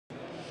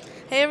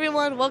Hey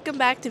everyone, welcome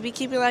back to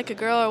Beekeeping Like a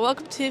Girl, or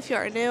welcome to if you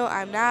are new.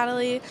 I'm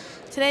Natalie.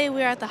 Today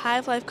we are at the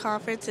Hive Life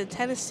Conference in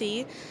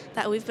Tennessee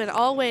that we've been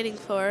all waiting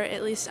for,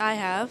 at least I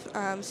have.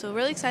 So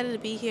really excited to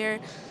be here.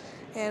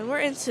 And we're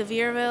in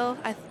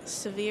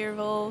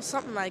Sevierville,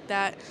 something like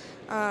that.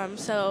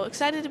 So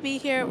excited to be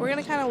here. We're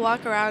going to kind of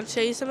walk around, show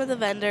you some of the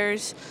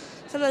vendors,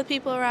 some of the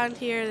people around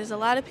here. There's a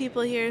lot of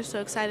people here, so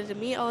excited to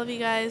meet all of you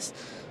guys.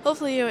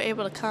 Hopefully you were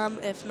able to come.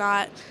 If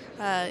not,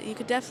 you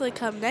could definitely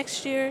come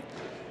next year.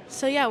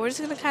 So yeah, we're just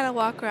going to kind of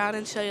walk around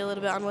and show you a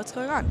little bit on what's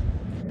going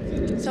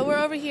on. So we're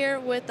over here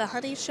with the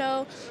honey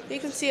show. You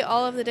can see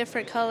all of the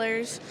different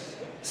colors.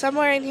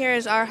 Somewhere in here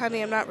is our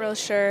honey, I'm not real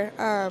sure.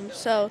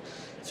 So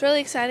it's really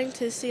exciting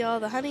to see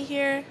all the honey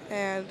here,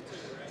 and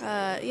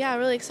yeah,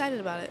 really excited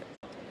about it.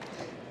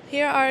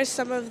 Here are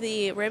some of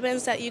the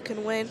ribbons that you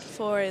can win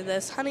for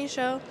this honey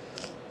show.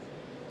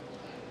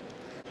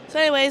 So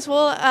anyways,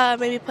 we'll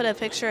maybe put a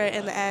picture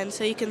in the end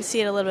so you can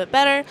see it a little bit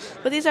better.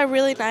 But these are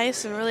really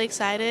nice and really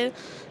excited,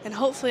 and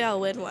hopefully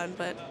I'll win one,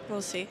 but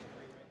we'll see.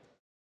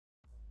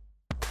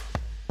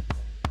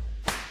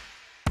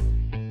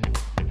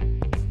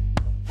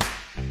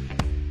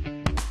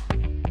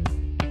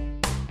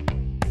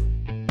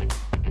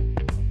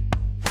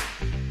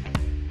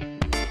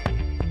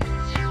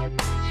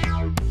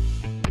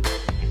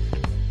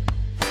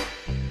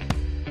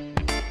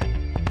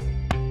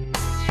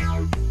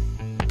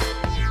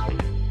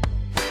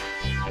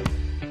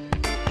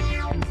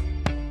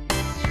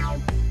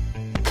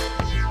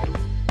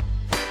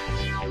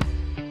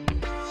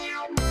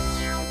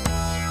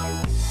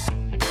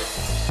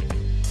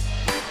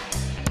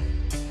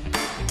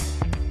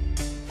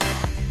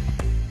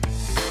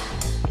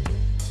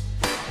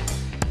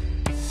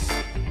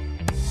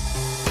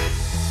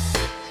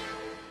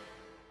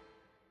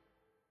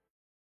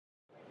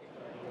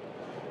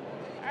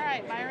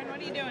 Byron, what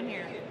are you doing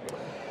here?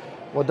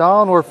 Well,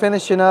 Dawn, we're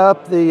finishing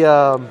up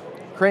the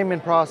creaming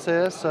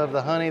process of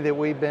the honey that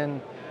we've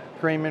been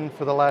creaming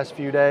for the last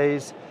few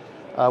days.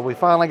 We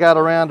finally got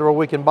around to where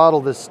we can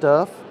bottle this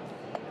stuff,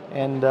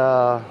 and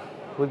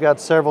we've got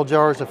several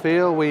jars to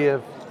fill. We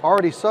have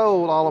already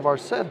sold all of our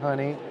set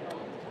honey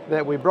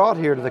that we brought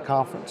here to the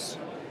conference.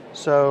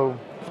 So,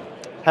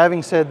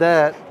 having said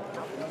that,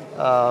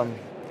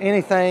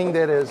 anything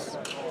that is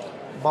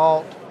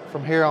bought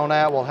from here on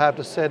out will have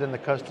to sit in the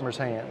customer's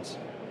hands.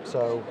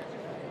 So,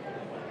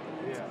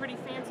 it's a pretty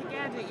fancy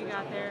gadget you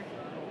got there.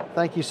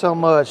 Thank you so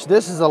much.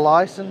 This is a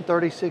licensed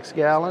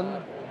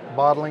 36-gallon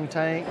bottling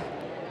tank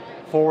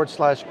 /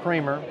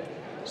 creamer.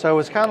 So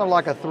it's kind of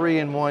like a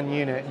 3-in-1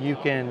 unit. You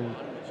can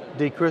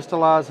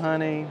decrystallize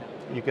honey,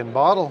 you can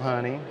bottle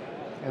honey,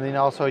 and then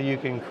also you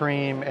can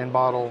cream and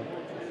bottle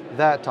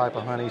that type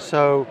of honey.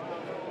 So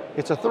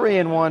it's a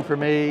 3-in-1 for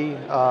me.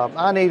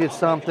 I needed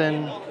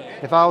something.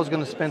 If I was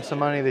going to spend some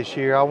money this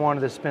year, I wanted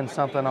to spend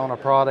something on a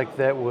product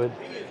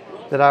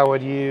that I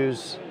would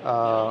use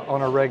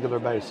on a regular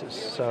basis.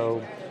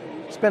 So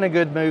it's been a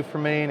good move for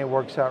me, and it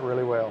works out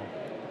really well.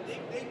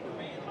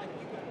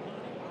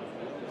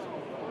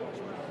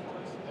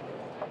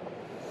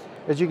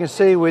 As you can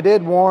see, we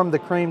did warm the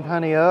creamed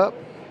honey up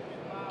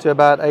to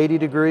about 80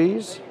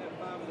 degrees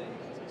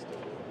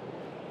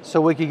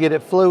so we could get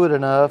it fluid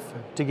enough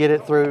to get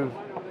it through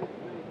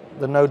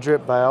the no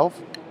drip valve.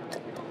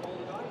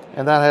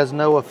 And that has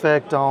no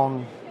effect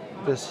on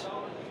this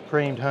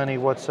creamed honey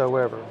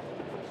whatsoever.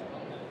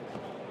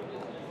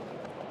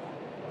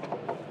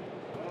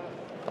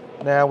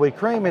 Now we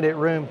cream it at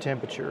room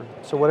temperature.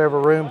 So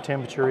whatever room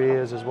temperature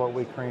is what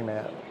we cream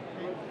at.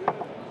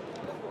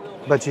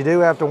 But you do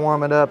have to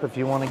warm it up if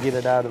you want to get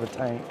it out of the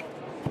tank.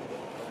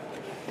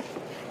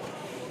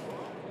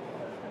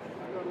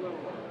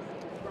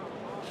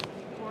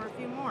 Pour a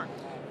few more.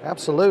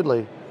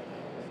 Absolutely.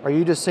 Are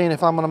you just seeing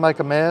if I'm going to make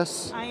a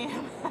mess? I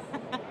am.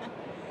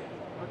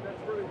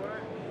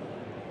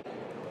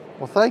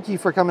 Well, thank you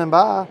for coming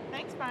by.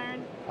 Thanks,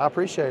 Byron. I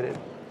appreciate it.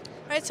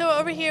 All right, so we're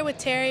over here with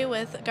Terry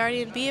with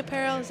Guardian Bee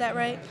Apparel, is that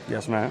right?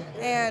 Yes, ma'am.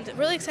 And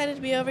really excited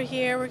to be over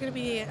here. We're going to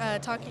be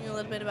talking a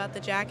little bit about the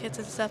jackets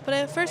and stuff.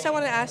 But first I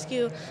want to ask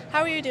you,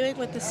 how are you doing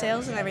with the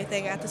sales and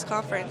everything at this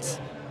conference?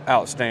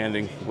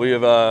 Outstanding.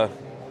 We've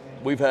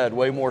had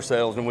way more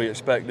sales than we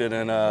expected,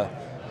 and I'm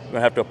going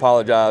to have to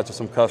apologize to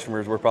some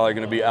customers. We're probably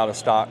going to be out of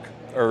stock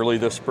early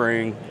this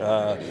spring.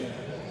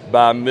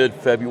 By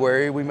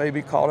mid-February, we may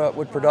be caught up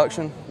with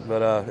production,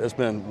 but it's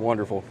been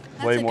wonderful.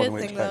 That's way a more good than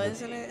we thing, though, expected.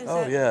 isn't it?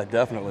 Oh yeah,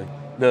 definitely.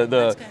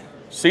 The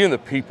seeing the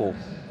people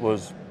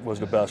was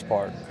the best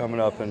part.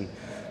 Coming up and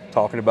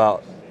talking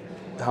about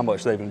how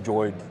much they've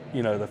enjoyed,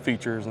 the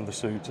features and the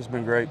suits. It's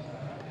been great.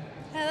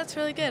 Yeah, that's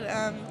really good.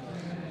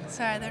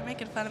 Sorry, they're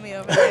making fun of me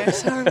over there,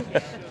 so I'm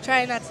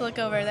trying not to look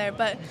over there.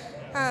 But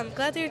I'm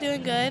glad that you're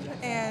doing good,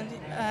 and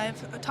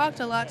I've talked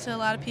a lot to a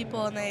lot of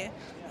people, and they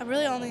I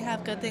really only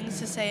have good things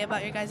to say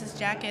about your guys'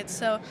 jackets.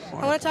 So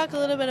I want to talk a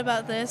little bit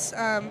about this.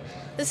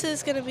 This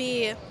is going to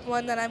be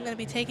one that I'm going to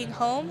be taking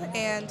home,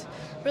 and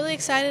really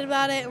excited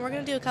about it. And we're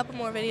going to do a couple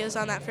more videos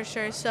on that for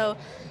sure. So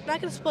I'm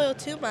not going to spoil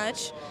too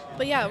much,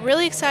 but yeah,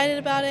 really excited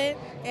about it.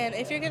 And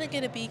if you're going to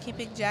get a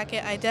beekeeping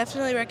jacket, I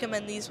definitely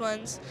recommend these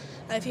ones.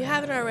 If you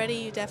haven't already,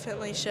 you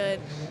definitely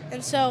should.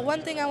 And so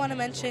one thing I want to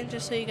mention,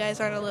 just so you guys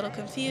aren't a little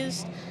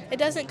confused, it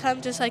doesn't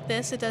come just like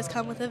this. It does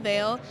come with a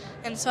veil.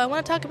 And so I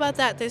want to talk about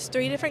that. There's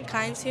 3 different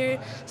kinds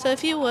here. So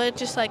if you would,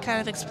 just like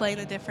kind of explain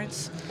the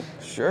difference.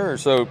 Sure.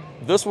 So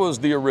this was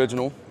the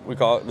original. We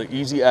call it the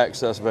easy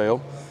access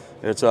veil.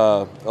 It's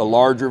a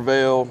larger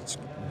veil. It's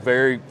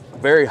very,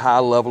 very high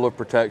level of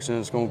protection.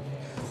 It's going to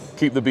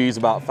keep the bees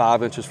about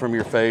 5 inches from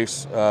your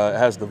face. It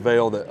has the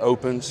veil that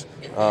opens,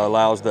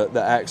 allows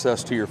the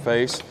access to your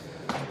face.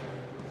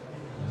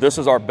 This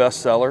is our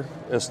best seller.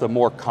 It's the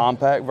more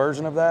compact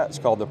version of that. It's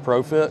called the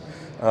Pro Fit.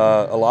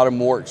 A lot of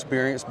more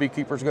experienced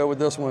beekeepers go with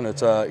this one.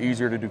 It's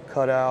easier to do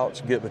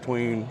cutouts, get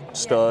between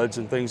studs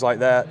and things like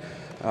that.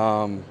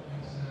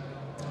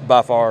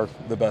 By far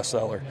the best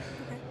seller.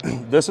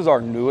 This is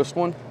our newest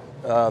one,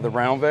 the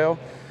round veil.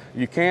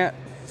 You can't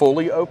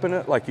fully open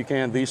it like you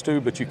can these two,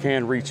 but you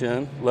can reach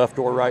in left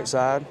or right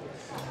side.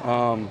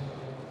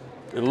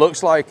 It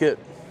looks like it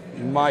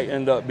might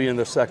end up being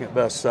the 2nd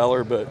best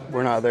seller, but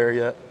we're not there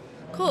yet.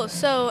 Cool.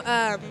 So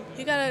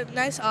you got a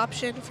nice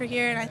option for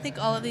here, and I think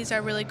all of these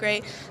are really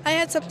great. I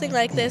had something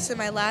like this in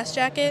my last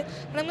jacket,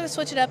 but I'm going to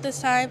switch it up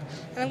this time,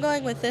 and I'm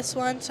going with this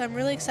one, so I'm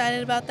really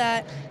excited about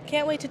that.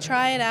 Can't wait to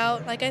try it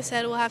out. Like I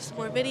said, we'll have some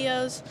more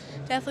videos.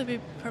 Definitely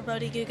be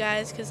promoting you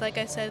guys because, like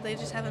I said, they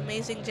just have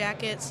amazing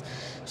jackets.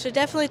 So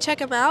definitely check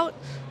them out.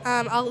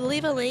 I'll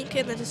leave a link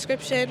in the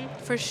description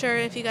for sure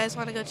if you guys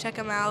want to go check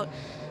them out.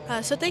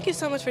 So thank you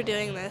so much for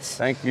doing this.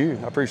 Thank you.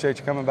 I appreciate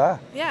you coming by.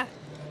 Yeah.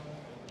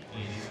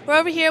 We're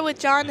over here with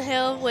John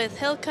Hill with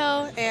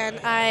Hillco,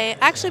 and I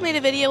actually made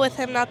a video with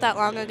him not that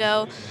long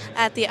ago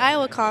at the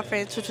Iowa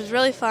conference, which was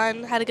really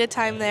fun. Had a good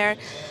time there.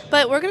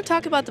 But we're going to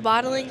talk about the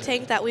bottling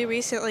tank that we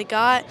recently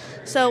got.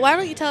 So why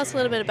don't you tell us a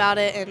little bit about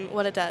it and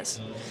what it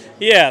does?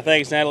 Yeah,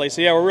 thanks, Natalie.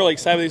 So yeah, we're really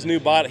excited with these new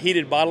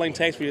heated bottling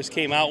tanks we just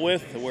came out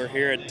with. We're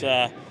here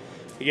at,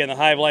 again, the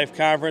Hive Life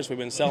conference. We've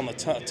been selling a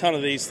ton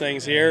of these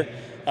things here.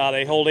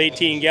 They hold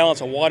 18 gallons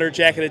of water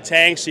jacketed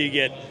tanks, so you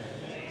get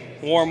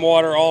warm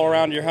water all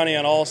around your honey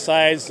on all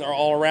sides, or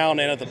all around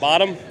and at the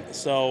bottom.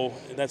 So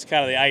that's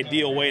kind of the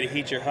ideal way to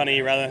heat your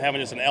honey, rather than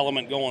having just an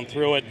element going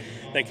through it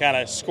that kind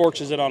of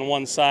scorches it on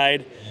one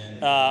side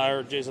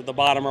or just at the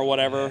bottom or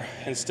whatever,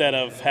 instead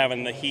of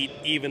having the heat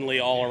evenly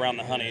all around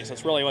the honey. So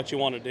that's really what you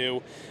want to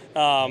do.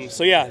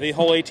 So yeah, the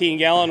whole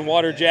 18-gallon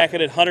water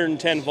jacketed,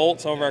 110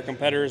 volts. Some of our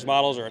competitors'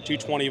 models are a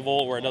 220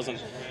 volt where it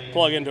doesn't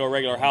plug into a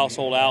regular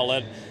household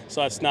outlet, so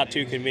that's not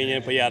too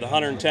convenient. But yeah, the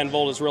 110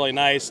 volt is really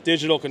nice.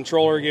 Digital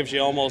controller gives you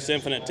almost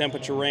infinite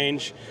temperature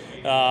range.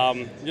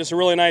 Just a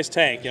really nice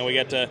tank. You know, we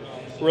got the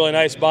really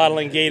nice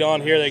bottling gate on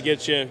here that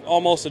gets you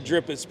almost a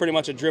drip. It's pretty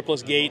much a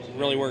dripless gate. It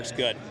really works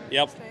good.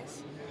 Yep.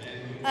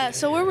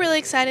 So we're really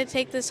excited to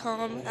take this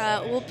home.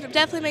 We'll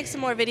definitely make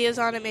some more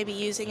videos on it, maybe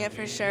using it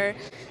for sure.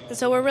 And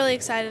so we're really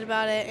excited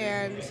about it,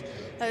 and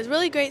there's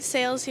really great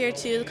sales here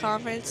too, the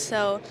conference.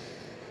 So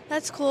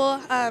that's cool.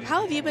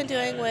 How have you been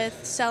doing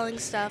with selling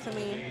stuff? I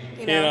mean,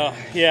 you know.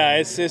 Yeah,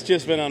 it's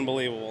just been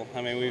unbelievable.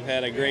 I mean, we've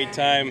had a great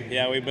time.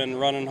 Yeah, we've been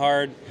running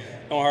hard.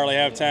 Don't hardly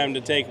have time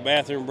to take a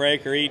bathroom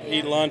break or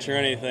eat lunch or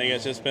anything.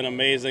 It's just been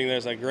amazing.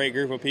 There's a great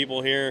group of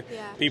people here.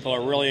 Yeah. People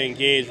are really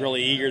engaged,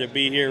 really eager to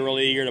be here,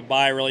 really eager to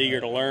buy, really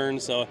eager to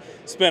learn. So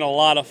it's been a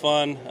lot of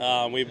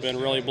fun. We've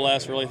been really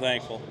blessed, really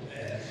thankful.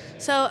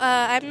 So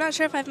I'm not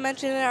sure if I've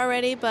mentioned it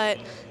already, but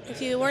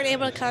if you weren't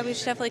able to come, you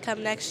should definitely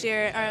come next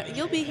year.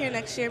 You'll be here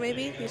next year,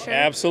 maybe? You sure?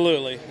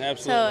 Absolutely,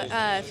 absolutely. So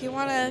if you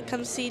want to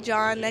come see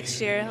John next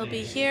year, he'll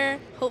be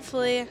here,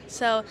 hopefully.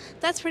 So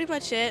that's pretty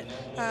much it.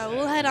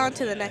 We'll head on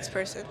to the next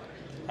person.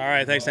 All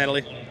right, thanks,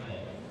 Natalie.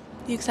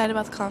 You excited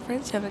about the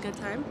conference? You having a good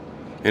time?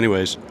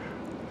 Anyways,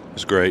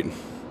 it's great.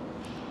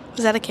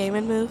 Was that a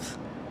Kamon move?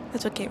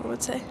 That's what Kamon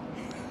would say.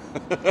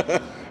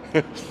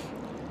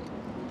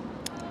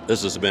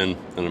 This has been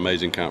an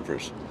amazing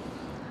conference.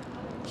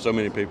 So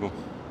many people,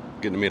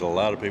 getting to meet a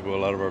lot of people, a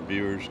lot of our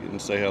viewers, getting to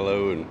say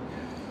hello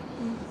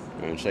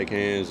and shake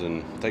hands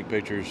and take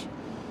pictures.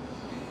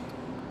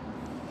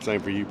 Same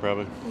for you,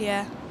 probably.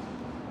 Yeah.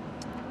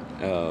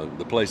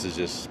 The place is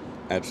just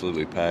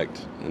absolutely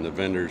packed, and the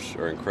vendors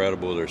are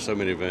incredible. There's so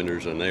many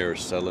vendors, and they are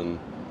selling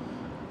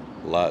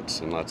lots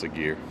and lots of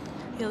gear.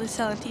 You'll be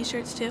selling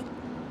t-shirts too?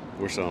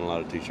 We're selling a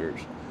lot of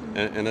t-shirts.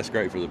 And that's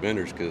great for the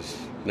vendors, because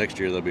next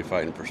year they'll be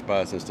fighting for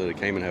spots instead of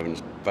Kamon having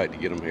to fight to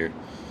get them here.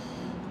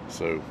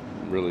 So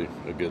really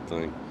a good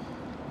thing.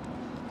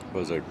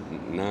 What was there,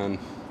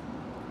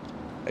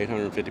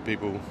 850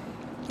 people?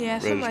 Yeah,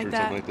 something like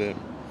that. Something like that.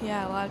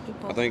 Yeah, a lot of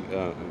people. I think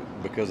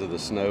because of the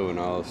snow and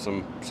all,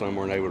 some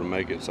weren't able to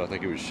make it, so I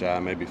think it was shy,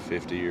 maybe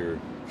 50 or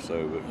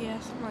so. But yeah,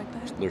 something like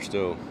that. There's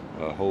still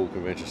a whole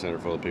convention center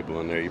full of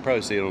people in there. You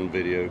probably see it on the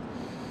video.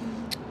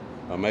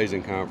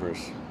 Amazing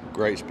conference.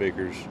 great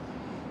speakers.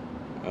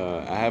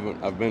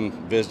 I've been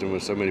visiting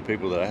with so many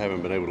people that I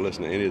haven't been able to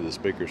listen to any of the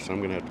speakers, so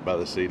I'm gonna have to buy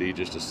the CD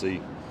just to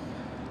see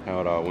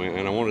how it all went.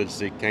 And I wanted to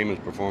see Kamon's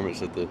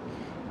performance at the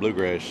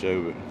Bluegrass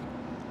show, but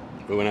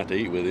we went out to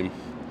eat with him.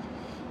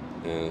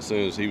 And as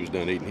soon as he was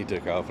done eating, he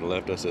took off and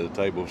left us at the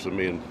table. So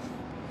me and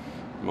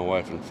my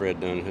wife and Fred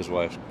Dunn and his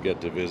wife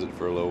got to visit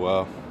for a little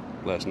while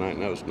last night,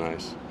 and that was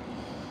nice.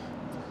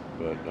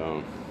 But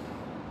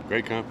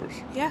great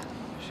conference. Yeah,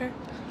 sure.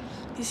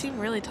 You seem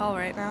really tall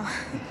right now.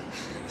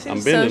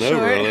 I'm bending so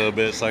over short. a little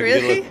bit so I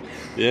Really? can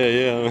get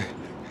yeah.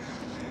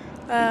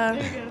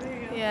 There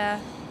you go. Yeah.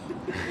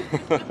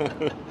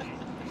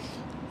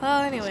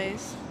 Well,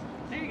 anyways.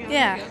 There you go.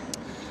 Yeah. There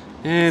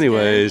you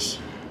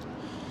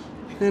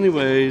go.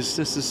 Anyways,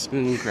 this has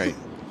been great.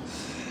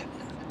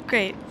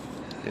 Great.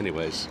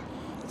 Anyways.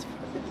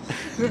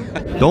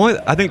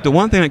 I think the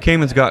one thing that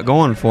Kamon's got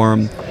going for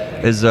him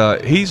is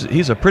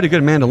he's a pretty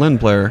good mandolin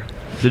player.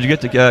 Did you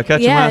get to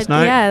catch him last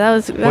night? Yeah, that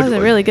was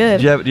really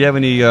good. Do you have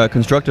any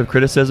constructive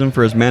criticism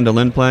for his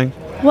mandolin playing?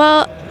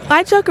 Well,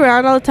 I joke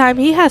around all the time.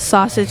 He has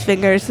sausage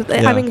fingers.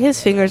 Yeah. I mean, his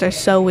fingers are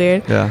so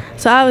weird. Yeah.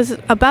 So I was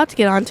about to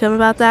get on to him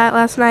about that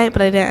last night,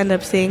 but I didn't end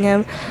up seeing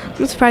him.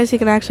 I'm surprised he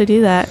can actually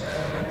do that.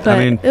 But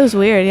I mean, it was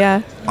weird,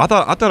 yeah. I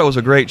thought it was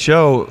a great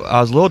show.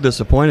 I was a little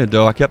disappointed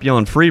though. I kept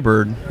yelling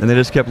 "Freebird," and they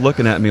just kept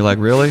looking at me like,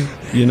 "Really?"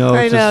 You know,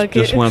 I it's know.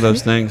 just one of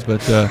those things.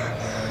 But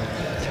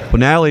well,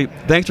 Natalie,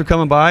 thanks for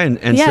coming by and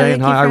Yeah, saying thank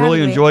you hi. I for really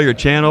having me. enjoy your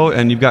channel,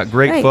 and you've got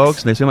great Thanks.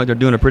 folks, and they seem like they're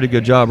doing a pretty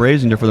good job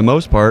raising you for the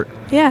most part.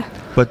 Yeah.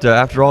 But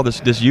after all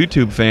this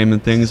YouTube fame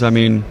and things, I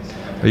mean,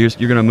 you're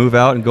going to move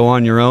out and go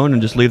on your own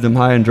and just leave them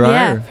high and dry?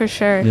 Yeah, or? for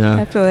sure. Yeah.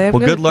 Definitely. I'm Well,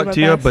 gonna good do luck my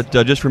to you, best.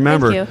 but just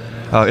remember,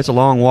 Thank it's a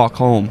long walk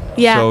home.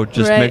 Yeah, So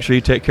just right. make sure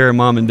you take care of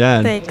Mom and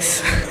Dad.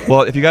 Thanks.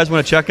 Well, if you guys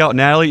want to check out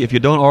Natalie, if you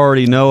don't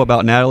already know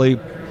about Natalie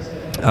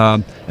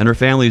and her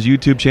family's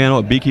YouTube channel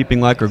at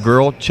Beekeeping Like a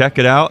Girl, check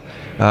it out.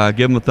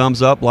 Give them a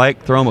thumbs up,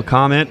 like, throw them a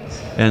comment,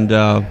 and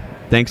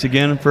thanks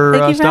again for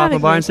Thank you for stopping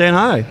having by me. and saying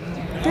hi.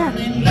 Yeah.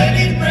 Let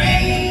it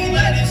rain,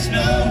 let it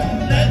snow,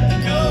 let the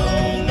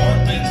cold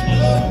north winds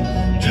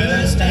blow,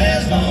 just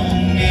as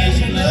long as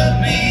you love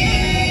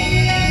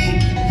me.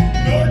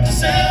 North to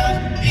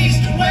south,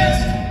 east to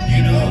west,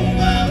 you know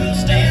I will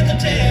stand the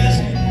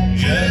test,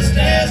 just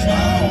as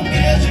long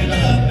as you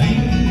love me.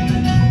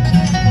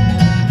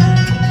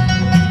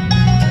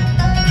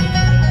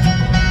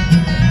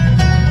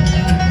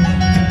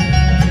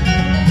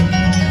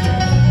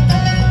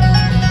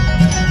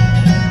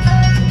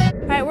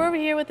 We're over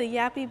here with the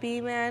Yappe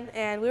Beeman,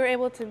 and we were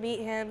able to meet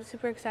him.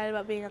 Super excited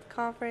about being at the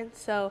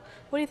conference. So,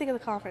 what do you think of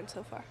the conference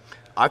so far?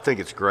 I think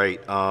it's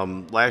great.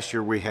 Last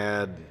year we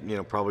had,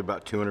 probably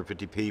about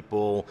 250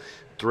 people,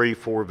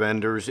 3-4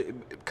 vendors.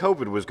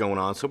 COVID was going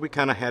on, so we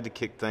kind of had to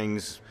kick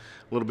things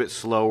a little bit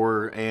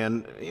slower.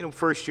 And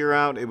first year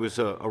out, it was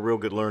a real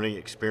good learning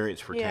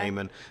experience for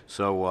Kamon.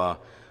 So,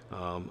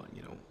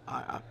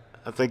 I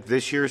think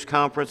this year's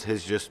conference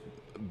has just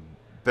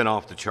been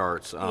off the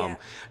charts. I've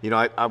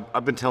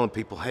been telling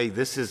people, hey,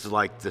 this is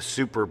like the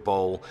Super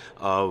Bowl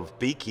of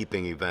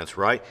beekeeping events,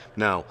 right?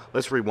 No,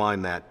 let's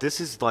rewind that.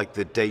 This is like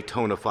the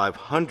Daytona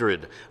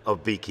 500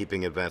 of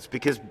beekeeping events,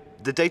 because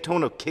the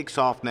Daytona kicks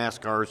off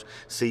NASCAR's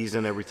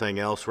season, everything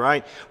else,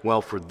 right?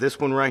 Well, for this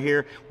one right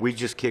here, we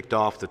just kicked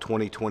off the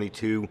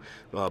 2022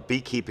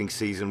 beekeeping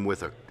season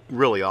with a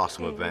really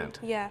awesome event.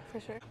 Yeah, for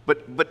sure.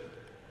 But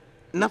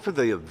enough of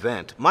the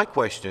event. My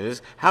question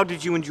is, how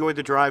did you enjoy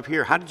the drive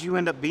here? How did you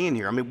end up being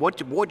here? I mean, what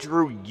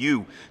drew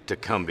you to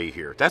come be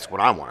here? That's what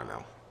I want to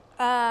know.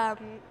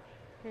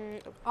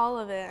 All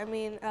of it. I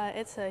mean,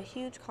 it's a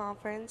huge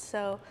conference,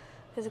 so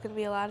there's going to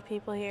be a lot of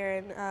people here,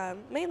 and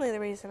mainly the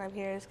reason I'm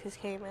here is because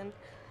Kamon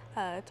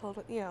told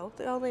me,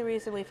 the only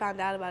reason we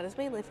found out about it is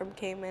mainly from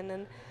Kamon,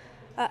 and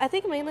I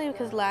think mainly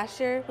because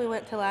we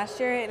went to last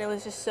year, and it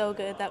was just so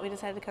good that we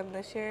decided to come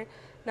this year.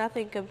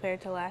 Nothing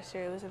compared to last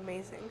year. It was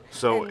amazing.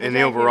 So, and in the the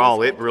drive here overall,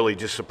 was it good. really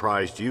just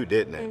surprised you,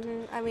 didn't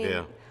it? I mean,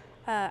 Yeah.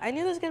 I knew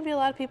there was going to be a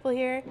lot of people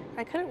here.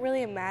 I couldn't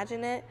really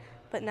imagine it,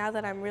 but now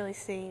that I'm really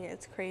seeing it,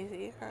 it's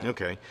crazy.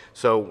 Okay.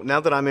 So now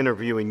that I'm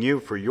interviewing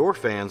you for your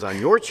fans on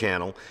your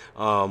channel,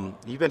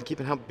 you've been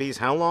keeping bees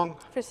how long?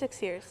 For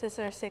 6 years. This is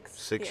our sixth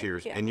 6 year.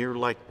 years. Yeah. And you're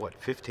like, what,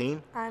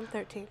 15? I'm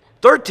 13.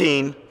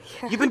 13?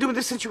 You've been doing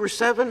this since you were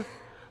 7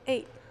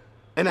 8.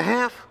 and a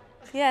half?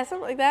 Yeah,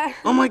 something like that.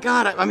 Oh my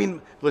God! I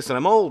mean, listen,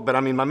 I'm old, but I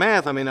mean, my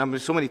math. I mean, I'm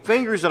so many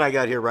fingers that I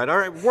got here, right? All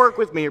right, work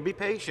with me or be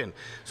patient.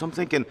 So I'm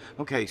thinking,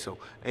 okay, so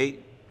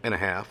 8 and a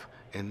half,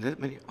 and that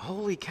many.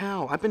 Holy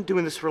cow! I've been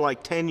doing this for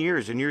like 10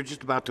 years, and you're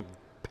just about to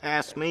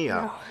pass me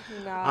up.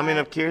 No, I mean,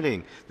 I'm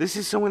kidding. This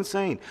is so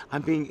insane.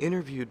 I'm being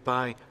interviewed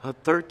by a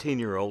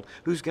 13-year-old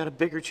who's got a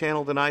bigger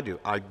channel than I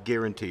do. I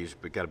guarantee he's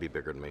got to be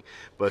bigger than me.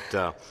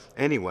 But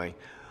anyway.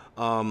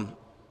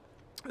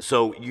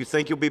 So you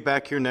think you'll be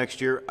back here next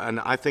year,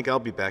 and I think I'll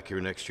be back here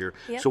next year.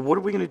 Yep. So what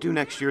are we going to do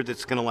next year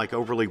that's going to like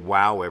overly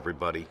wow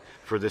everybody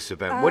for this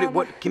event?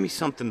 What give me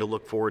something to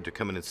look forward to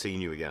coming and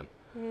seeing you again?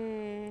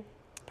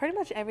 pretty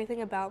much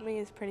everything about me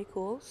is pretty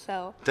cool.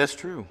 So That's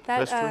true. that,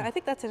 That's true. I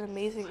think that's an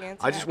amazing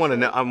answer. I just want to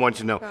know. I want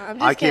you to know. No, I'm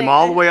just I came kidding.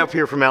 all the way up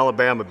here from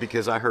Alabama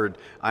because I heard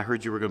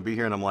you were going to be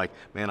here, and I'm like,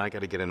 man, I got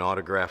to get an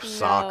autographed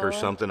sock or No.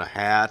 something, a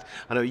hat.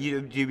 I know you.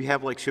 Do you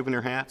have like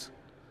souvenir hats?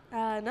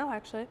 No,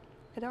 actually,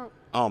 I don't.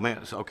 Oh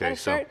man. I Okay. have a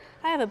So. shirt.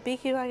 I have a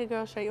Beekeeping Like a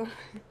Girl shirt. You want-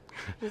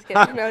 Just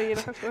kidding. No, you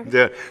don't have to.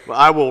 Yeah,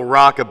 I will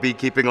rock a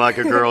Beekeeping Like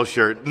a Girl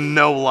shirt.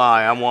 No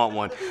lie, I want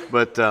one.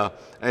 But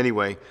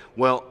anyway,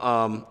 well,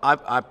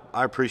 I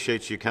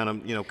appreciate you kind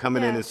of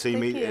coming in Yeah, and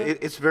seeing thank me. you.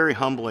 It's very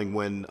humbling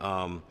when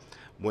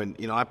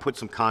I put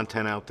some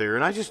content out there,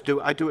 and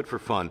I do it for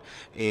fun,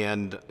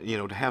 and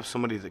to have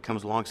somebody that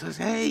comes along and says,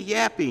 "Hey,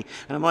 Yappe,"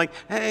 and I'm like,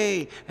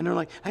 "Hey," and they're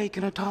like, "Hey,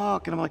 can I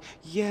talk?" And I'm like,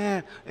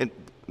 "Yeah," and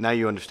now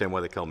you understand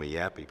why they call me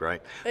Yappe,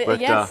 right?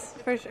 But, yes,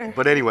 for sure.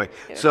 But anyway,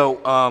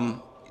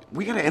 so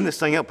we got to end this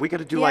thing up. We got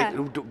to do Yeah.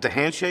 the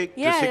handshake.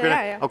 Yeah, the secret.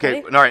 yeah.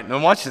 Okay, Ready? all right. Now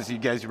watch this, you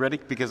guys. You ready?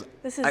 Because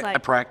This is I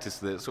like- practiced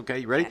this. Okay,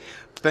 you ready?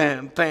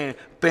 Bam, bam,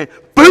 bam,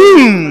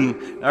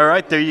 boom! All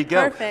right, there you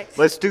go. Perfect.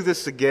 Let's do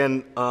this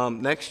again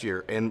next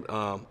year, and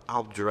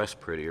I'll dress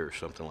prettier or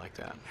something like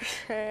that.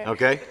 Sure.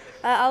 Okay?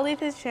 I'll leave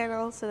his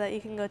channel so that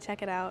you can go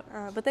check it out.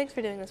 But thanks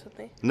for doing this with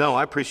me. No,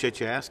 I appreciate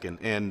you asking,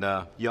 and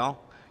y'all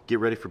get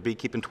ready for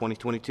Beekeeping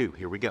 2022.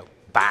 Here we go.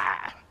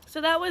 Bye. So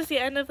that was the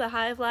end of the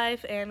Hive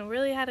life, and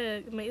really had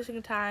an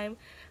amazing time.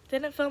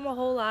 Didn't film a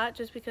whole lot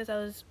just because I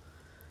was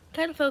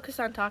kind of focused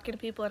on talking to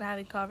people and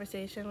having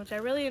conversation, which I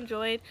really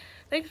enjoyed.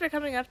 Thanks for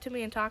coming up to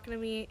me and talking to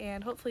me,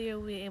 and hopefully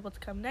you'll be able to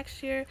come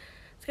next year.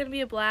 It's going to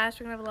be a blast.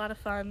 We're going to have a lot of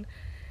fun.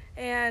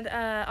 And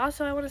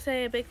also I want to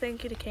say a big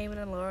thank you to Kamon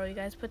and Laurel. You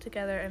guys put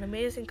together an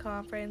amazing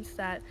conference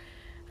that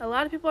a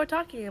lot of people are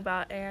talking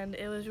about, and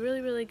it was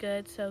really, really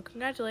good. So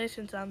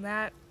congratulations on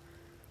that.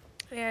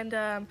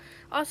 And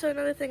also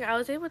another thing, I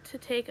was able to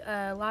take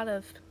a lot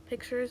of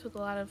pictures with a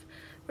lot of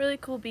really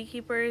cool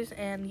beekeepers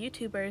and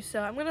YouTubers.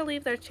 So I'm going to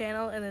leave their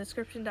channel in the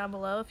description down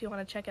below if you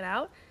want to check it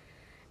out.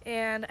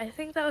 And I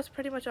think that was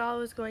pretty much all I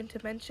was going to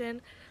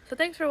mention. So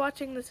thanks for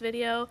watching this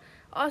video.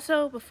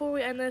 Also, before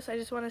we end this, I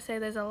just want to say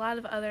there's a lot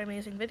of other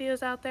amazing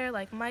videos out there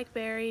like Mike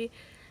Berry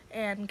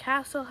and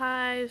Castle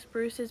Hives,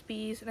 Bruce's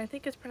Bees, and I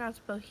think it's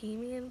pronounced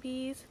Bohemian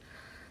Bees.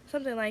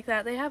 Something like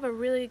that. They have a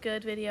really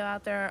good video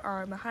out there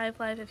on the Hive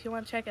life if you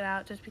want to check it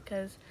out, just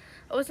because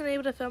I wasn't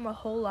able to film a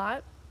whole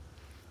lot.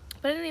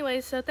 But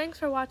anyways, so thanks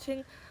for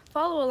watching.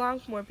 Follow along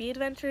for more bee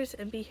adventures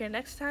and be here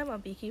next time on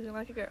Beekeeping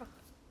Like a Girl.